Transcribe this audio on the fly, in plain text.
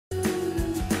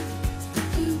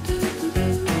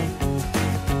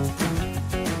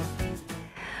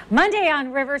Monday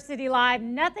on River City Live,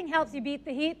 nothing helps you beat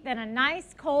the heat than a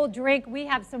nice cold drink. We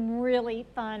have some really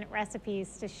fun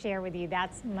recipes to share with you.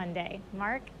 That's Monday.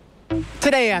 Mark?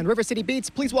 Today on River City Beats,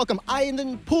 please welcome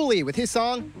Ivan Pulley with his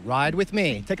song, Ride With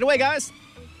Me. Take it away, guys.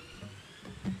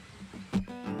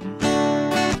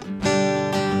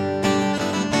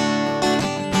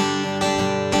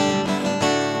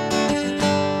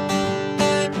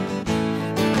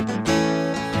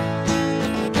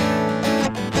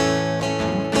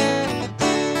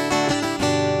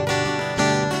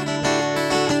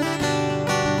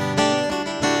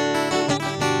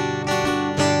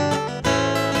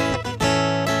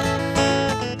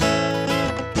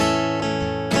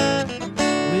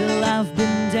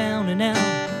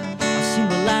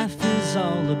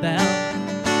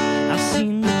 I've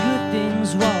seen the good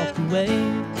things walk away.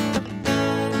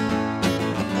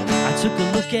 I took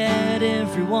a look at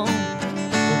everyone,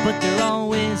 but they're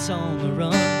always on the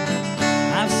run.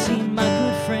 I've seen my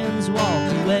good friends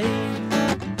walk away.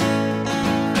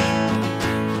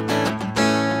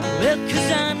 Well,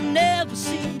 'cause I never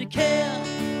seem to care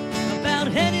about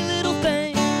any little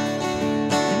thing,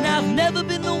 and I've never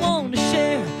been the one to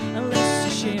share unless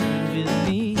you're sharing with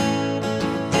me.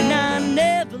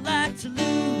 To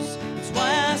lose, that's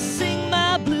why I sing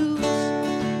my blues.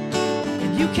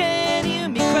 And you can't hear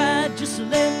me cry, just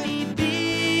let me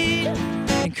be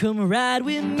and come ride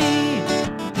with me.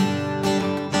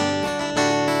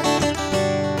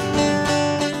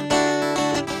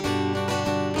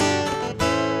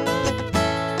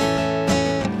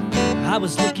 I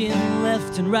was looking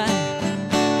left and right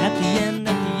at the end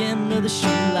of the shoe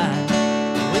line,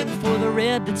 waiting for the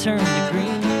red to turn to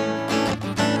green.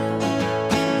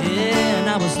 And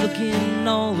I was looking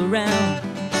all around,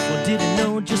 well, didn't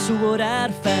know just what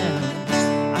I'd found.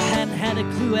 I hadn't had a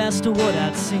clue as to what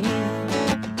I'd seen.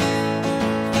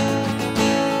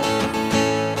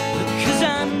 Because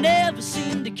I never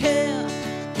seem to care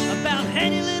about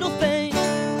any little thing,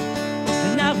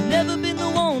 and I've never been the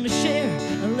one to share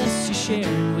unless you're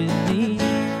sharing with me.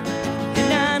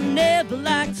 And I never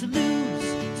like to lose,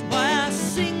 that's why I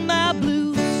sing my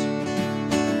blues.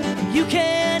 You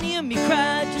can't hear me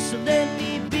cry, just let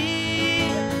me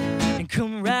be and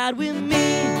come ride with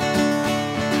me.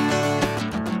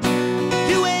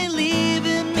 You ain't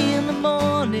leaving me in the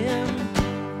morning,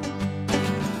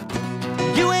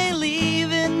 you ain't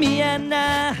leaving me at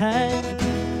night,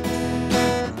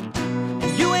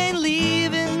 you ain't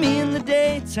leaving me in the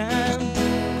daytime.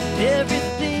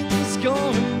 Everything's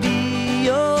gonna be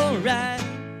alright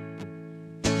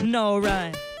and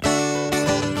alright.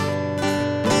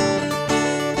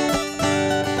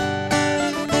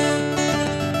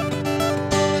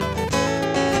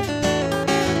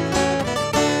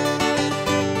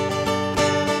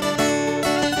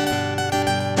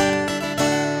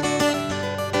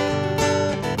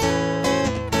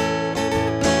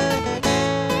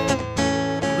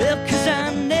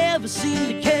 Seem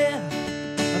to care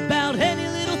about any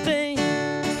little thing,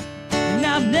 and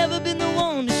I've never been the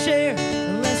one to share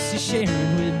unless you're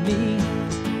sharing with me.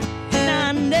 And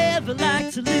I never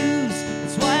like to lose,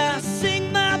 that's why I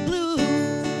sing my blues.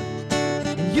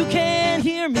 And you can't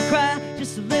hear me cry,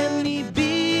 just let me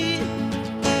be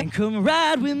and come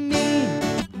ride with me.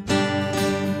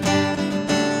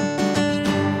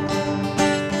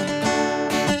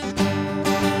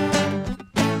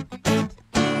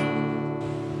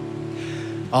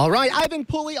 All right, Ivan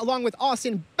Pulley along with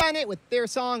Austin Bennett with their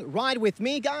song, Ride With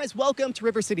Me. Guys, welcome to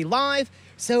River City Live.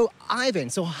 So, Ivan,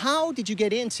 how did you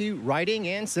get into writing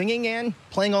and singing and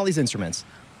playing all these instruments?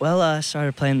 Well, I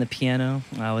started playing the piano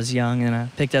when I was young, and I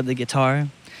picked up the guitar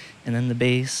and then the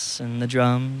bass and the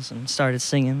drums and started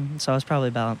singing. So I was probably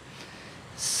about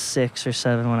 6 or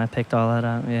 7 when I picked all that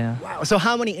up, yeah. Wow, so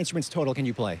how many instruments total can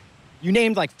you play? You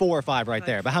named like 4 or 5 right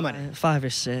there, but how many? 5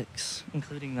 or 6,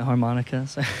 including the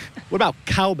harmonicas. What about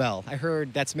cowbell? I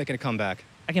heard that's making a comeback.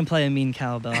 I can play a mean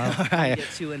cowbell. I don't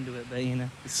get too into it, but you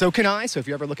know. So can I. So if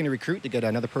you're ever looking to recruit to get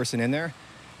another person in there,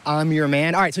 I'm your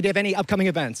man. All right, so do you have any upcoming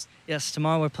events? Yes,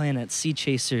 tomorrow we're playing at Sea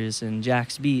Chasers in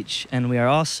Jack's Beach, and we are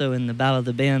also in the Battle of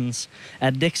the Bands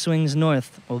at Dick's Wings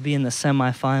North. We'll be in the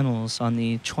semifinals on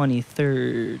the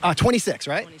 23rd. 26,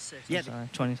 right? 26, yeah. I'm sorry,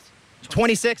 20th.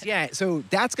 26, yeah. So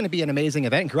that's going to be an amazing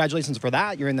event. Congratulations for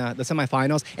that. You're in the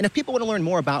semifinals. And if people want to learn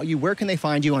more about you, where can they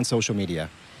find you on social media?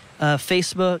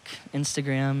 Facebook,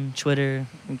 Instagram, Twitter.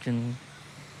 You can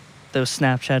throw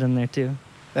Snapchat in there too.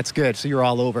 That's good. So you're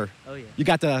all over. Oh, yeah. You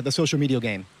got the social media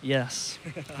game. Yes.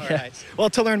 All right.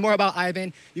 Well, to learn more about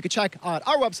Ivan, you can check out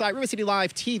our website,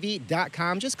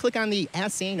 rivercitylivetv.com. Just click on the @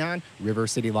 scene on River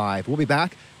City Live. We'll be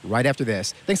back right after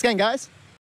this. Thanks again, guys.